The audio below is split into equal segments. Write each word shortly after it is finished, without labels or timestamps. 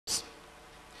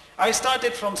I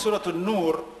started from Surah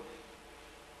An-Nur,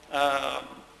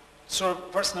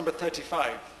 verse number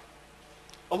 35.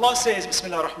 Allah says,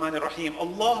 Bismillah ar-Rahman ar-Rahim,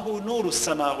 Allahu nuru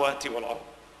samawati wal ard.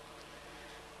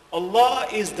 Allah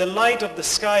is the light of the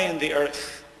sky and the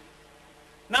earth.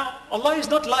 Now, Allah is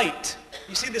not light.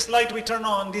 You see this light we turn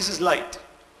on, this is light.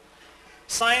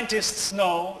 Scientists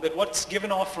know that what's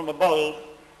given off from a bulb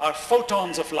are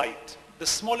photons of light, the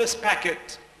smallest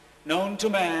packet known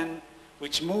to man,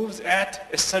 which moves at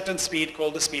a certain speed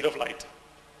called the speed of light.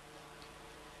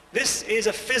 This is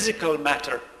a physical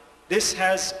matter. It's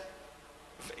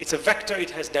a vector,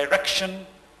 it has direction,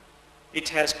 it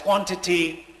has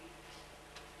quantity,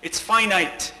 it's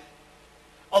finite.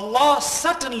 Allah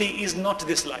certainly is not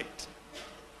this light.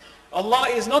 Allah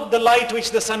is not the light which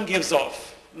the sun gives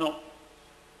off. No.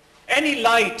 Any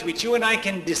light which you and I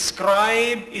can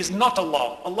describe is not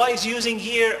Allah. Allah is using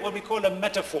here what we call a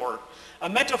metaphor. A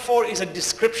metaphor is a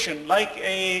description, like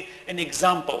an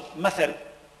example, mathal.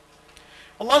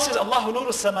 Allah says, Allahu nuru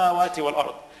samawati wal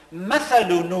ard.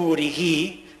 Mathalu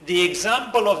nurihi, the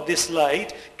example of this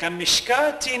light,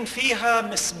 kamishkatin fiha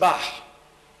misbah,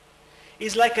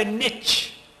 is like a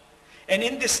niche. And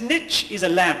in this niche is a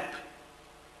lamp.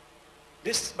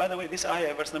 This, by the way, this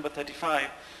ayah, verse number 35,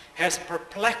 has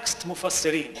perplexed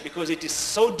mufassirin because it is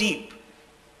so deep.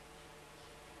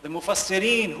 The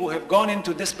mufassirin who have gone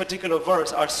into this particular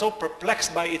verse are so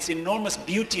perplexed by its enormous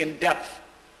beauty and depth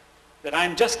that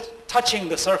I'm just touching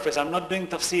the surface. I'm not doing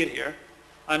tafsir here.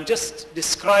 I'm just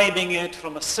describing it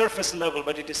from a surface level,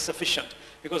 but it is sufficient.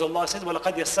 Because Allah says,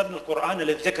 وَلَقَدْ يَسَّرْنَا الْقُرْآنَ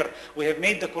لِلذِّكْرِ. We have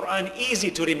made the Quran easy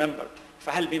to remember.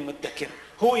 فَهَلْ بِمُدَّكِرٍ.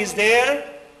 Who is there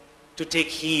to take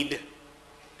heed?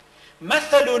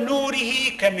 مَثَلُ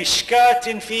نُورِهِ كَمِشْكَاتٍ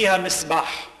فِيهَا مِصْبَاحٍ.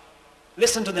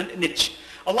 Listen to the niche.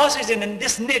 Allah says in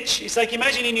this niche, it's like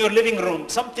imagine in your living room,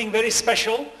 something very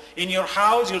special. In your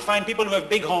house, you'll find people who have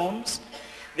big homes.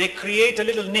 They create a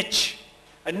little niche.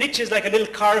 A niche is like a little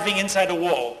carving inside a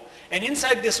wall. And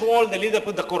inside this wall, they'll either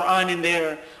put the Quran in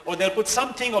there, or they'll put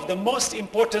something of the most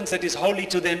importance that is holy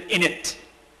to them in it.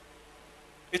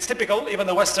 It's typical, even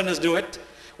the Westerners do it.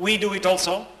 We do it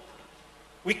also.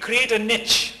 We create a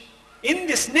niche. In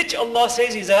this niche, Allah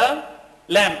says, is a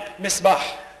lamp, misbah.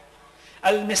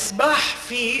 Al-misbah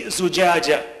fi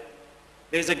zujaja.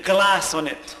 There's a glass on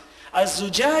it.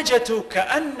 الزجاجة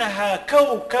كأنها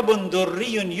كوكب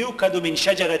دري يوقد من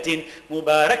شجرة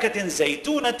مباركة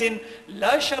زيتونة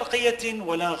لا شرقية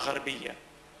ولا غربية.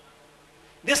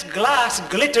 This glass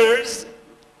glitters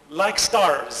like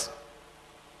stars.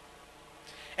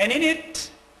 And in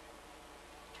it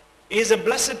is a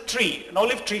blessed tree, an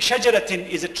olive tree. شجرة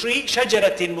is a tree.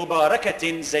 شجرة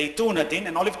مباركة زيتونة,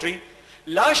 an olive tree.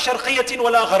 لا شرقية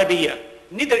ولا غربية.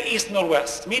 Neither east nor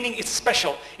west, meaning it's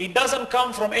special. It doesn't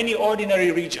come from any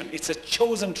ordinary region. It's a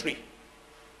chosen tree.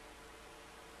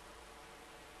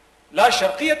 لا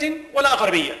شرقية ولا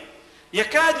غربية.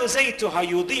 يكاد زيتها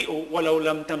يضيء ولو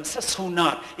لم تمسسه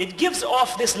نار. It gives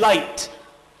off this light,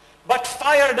 but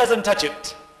fire doesn't touch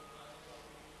it.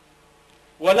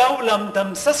 ولو لم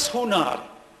تمسسه نار.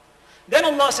 Then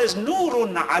Allah says,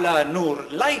 نور على نور,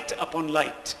 light upon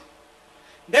light.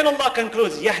 Then Allah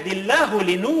concludes, يَهْدِ اللَّهُ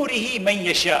لِنُورِهِ مَنْ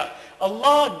يَشَاءُ.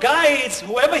 Allah guides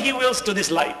whoever He wills to this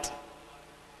light.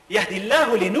 يَهْدِ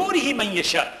اللَّهُ لِنُورِهِ مَنْ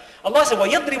يَشَاءُ. Allah said,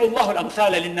 وَيَضْرِبُ اللَّهُ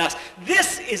الْأَمْثَالَ لِلنَّاسِ.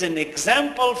 This is an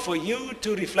example for you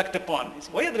to reflect upon.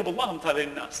 وَيَضْرِبُ اللَّهُ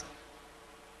الْأَمْثَالَ لِلنَّاسِ.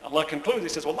 Allah concludes, He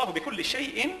says, وَاللَّهُ بِكُلِّ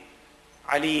شَيْءٍ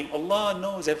عَلِيمٌ. Allah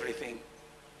knows everything.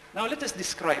 Now let us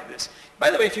describe this.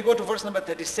 By the way, if you go to verse number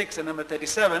 36 and number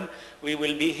 37, we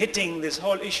will be hitting this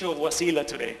whole issue of wasila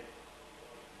today.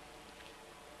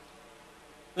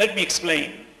 Let me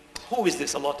explain. Who is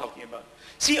this Allah talking about?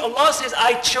 See, Allah says,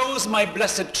 I chose my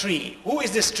blessed tree. Who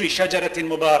is this tree? Shajaratin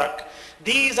Mubarak.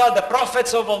 These are the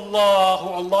prophets of Allah who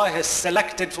Allah has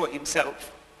selected for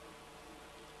Himself.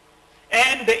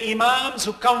 And the imams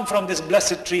who come from this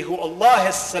blessed tree who Allah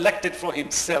has selected for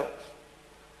Himself.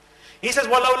 He says,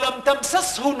 وَلَوْ لَمْ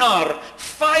تَمْسَسْهُ نَارٌ.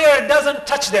 Fire doesn't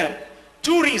touch them.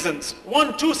 Two reasons.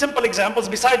 Two simple examples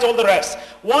besides all the rest.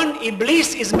 One,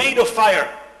 Iblis is made of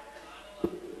fire.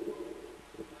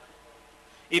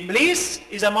 Iblis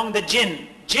is among the jinn.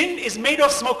 Jinn is made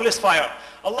of smokeless fire.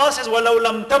 Allah says, وَلَوْ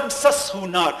لَمْ تَمْسَسْهُ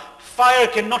نَارٌ. Fire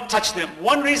cannot touch them.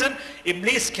 One reason,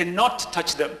 Iblis cannot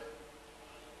touch them.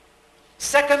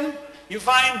 Second, you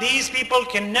find these people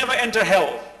can never enter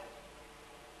hell.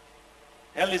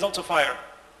 Hell is also fire.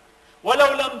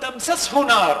 وَلَوْ لَمْ تَمْسَسْهُ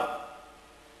نَارٌ.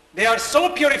 They are so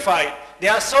purified. They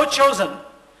are so chosen.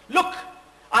 Look,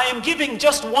 I am giving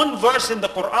just one verse in the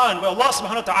Quran where Allah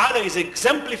subhanahu wa ta'ala is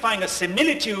exemplifying a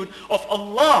similitude of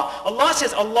Allah. Allah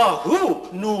says, Allahu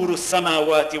nuru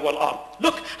samawati wal ard.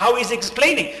 Look how he's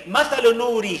explaining. Mathalu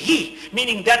nurihi,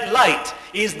 meaning that light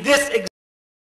is this